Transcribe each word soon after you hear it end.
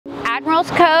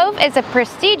Admirals Cove is a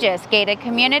prestigious gated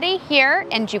community here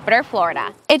in Jupiter,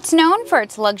 Florida. It's known for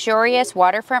its luxurious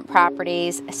waterfront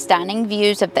properties, stunning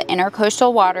views of the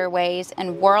Intracoastal Waterways,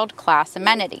 and world-class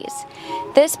amenities.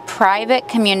 This private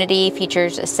community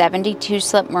features a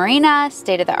 72-slip marina,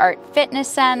 state-of-the-art fitness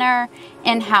center,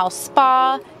 in-house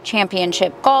spa,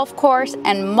 championship golf course,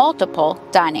 and multiple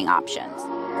dining options.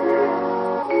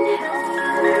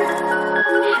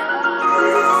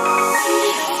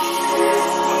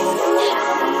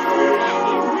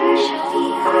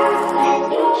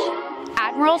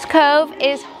 Admirals Cove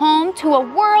is home to a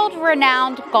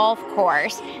world-renowned golf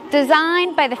course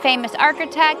designed by the famous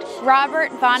architect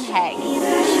Robert von Haag.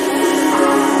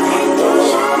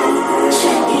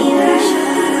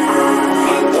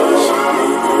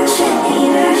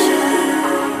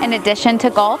 In addition to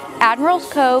golf, Admirals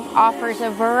Cove offers a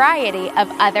variety of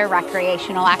other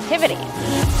recreational activities.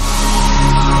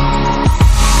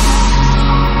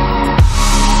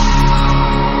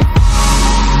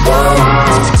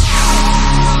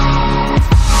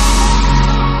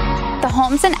 The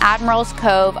homes in Admirals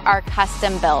Cove are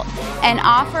custom built and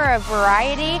offer a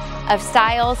variety of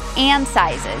styles and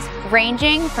sizes,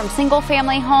 ranging from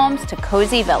single-family homes to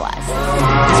cozy villas.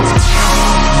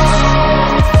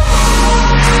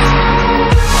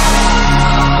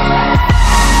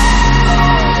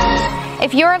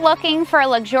 If you're looking for a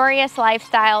luxurious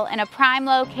lifestyle in a prime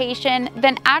location,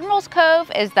 then Admirals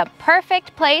Cove is the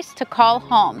perfect place to call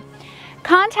home.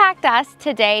 Contact us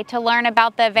today to learn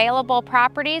about the available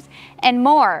properties and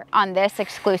more on this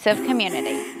exclusive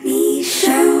community.